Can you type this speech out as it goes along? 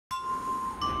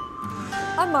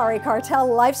I'm Mari Cartel,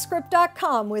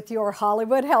 LifeScript.com with your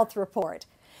Hollywood Health Report.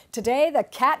 Today, the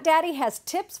Cat Daddy has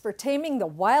tips for taming the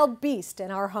wild beast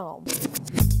in our home.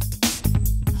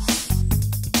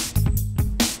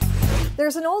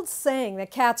 There's an old saying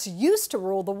that cats used to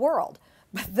rule the world,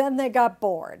 but then they got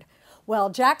bored.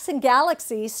 Well, Jackson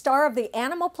Galaxy, star of the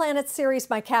Animal Planet series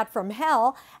My Cat from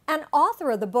Hell, and author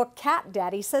of the book Cat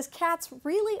Daddy, says cats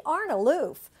really aren't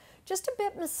aloof, just a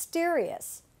bit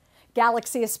mysterious.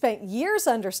 Galaxy has spent years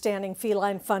understanding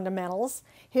feline fundamentals.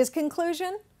 His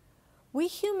conclusion? We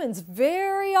humans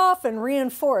very often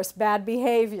reinforce bad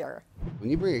behavior. When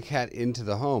you bring a cat into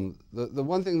the home, the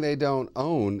one thing they don't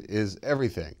own is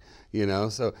everything, you know?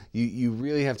 So you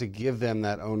really have to give them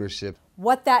that ownership.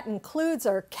 What that includes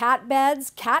are cat beds,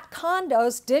 cat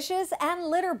condos, dishes, and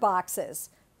litter boxes.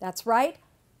 That's right,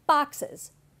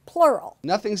 boxes. Plural.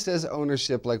 Nothing says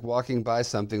ownership like walking by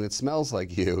something that smells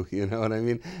like you know what I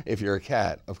mean? If you're a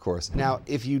cat, of course. Now,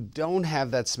 if you don't have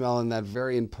that smell in that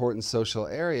very important social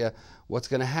area, what's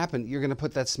going to happen? You're going to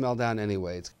put that smell down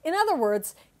anyway. In other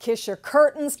words, kiss your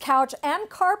curtains, couch, and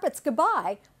carpets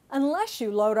goodbye unless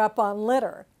you load up on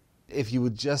litter. If you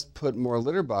would just put more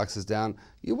litter boxes down,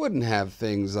 you wouldn't have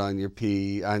things on your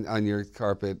on your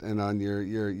carpet and on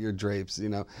your drapes, you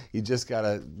know. You just got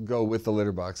to go with the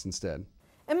litter box instead.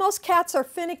 And most cats are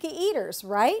finicky eaters,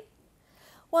 right?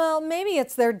 Well, maybe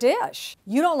it's their dish.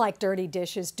 You don't like dirty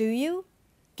dishes, do you?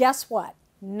 Guess what?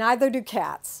 Neither do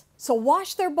cats. So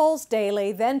wash their bowls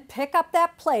daily, then pick up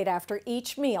that plate after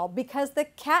each meal because the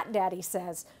Cat Daddy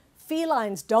says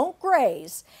felines don't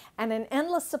graze and an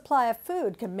endless supply of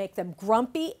food can make them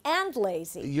grumpy and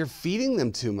lazy. You're feeding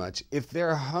them too much. If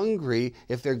they're hungry,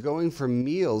 if they're going for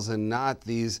meals and not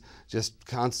these just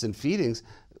constant feedings,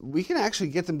 we can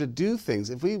actually get them to do things.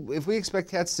 If we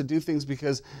expect cats to do things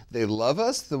because they love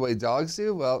us the way dogs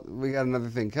do, well, we got another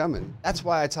thing coming. That's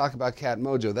why I talk about Cat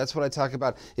Mojo. That's what I talk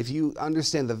about. If you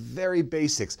understand the very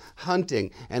basics,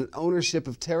 hunting and ownership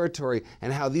of territory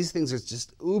and how these things are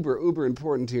just uber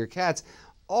important to your cats,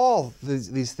 all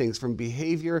these things from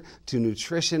behavior to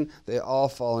nutrition, they all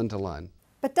fall into line.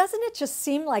 But doesn't it just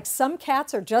seem like some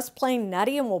cats are just plain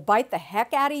nutty and will bite the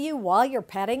heck out of you while you're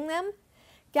petting them?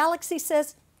 Galaxy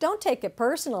says, don't take it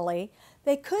personally.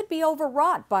 They could be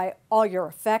overwrought by all your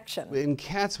affection. In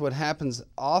cats, what happens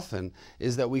often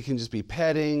is that we can just be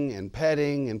petting and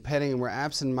petting and petting, and we're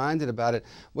absent-minded about it.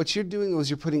 What you're doing is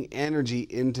you're putting energy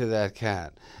into that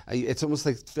cat. It's almost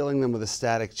like filling them with a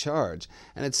static charge.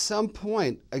 And at some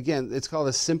point, again, it's called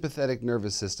a sympathetic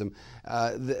nervous system.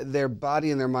 Their body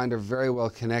and their mind are very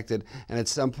well connected, and at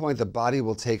some point the body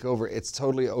will take over. It's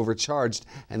totally overcharged,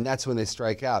 and that's when they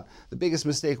strike out. The biggest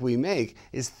mistake we make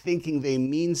is thinking they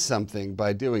mean something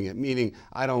by doing it, meaning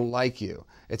I don't like you.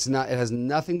 It's not, it has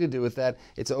nothing to do with that.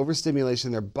 It's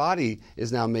overstimulation. Their body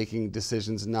is now making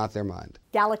decisions, not their mind.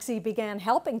 Galaxy began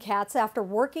helping cats after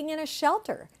working in a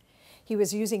shelter. He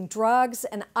was using drugs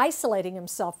and isolating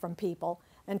himself from people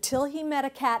until he met a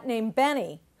cat named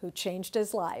Benny who changed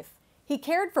his life. He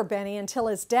cared for Benny until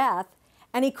his death,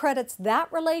 and he credits that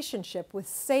relationship with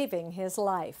saving his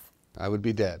life. I would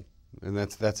be dead, and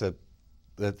that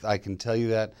I can tell you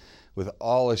that with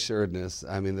all assuredness.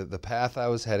 I mean, the path I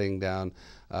was heading down,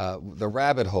 the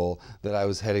rabbit hole that I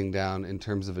was heading down in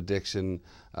terms of addiction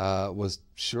was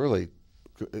surely,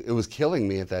 it was killing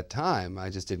me at that time. I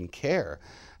just didn't care.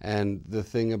 And the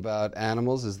thing about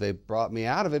animals is they brought me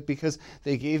out of it because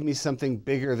they gave me something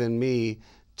bigger than me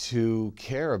to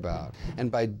care about. And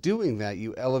by doing that,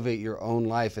 you elevate your own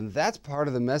life. And that's part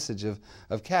of the message of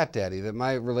Cat Daddy, that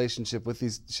my relationship with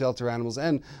these shelter animals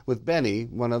and with Benny,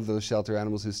 one of those shelter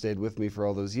animals who stayed with me for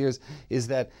all those years, is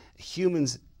that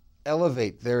humans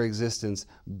elevate their existence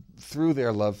through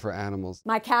their love for animals.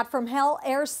 My Cat from Hell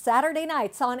airs Saturday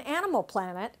nights on Animal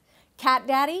Planet. Cat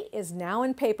Daddy is now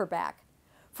in paperback.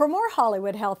 For more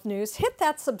Hollywood health news, hit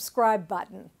that subscribe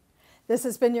button. This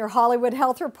has been your Hollywood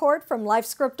Health Report from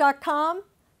LifeScript.com.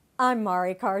 I'm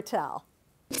Mari Cartel.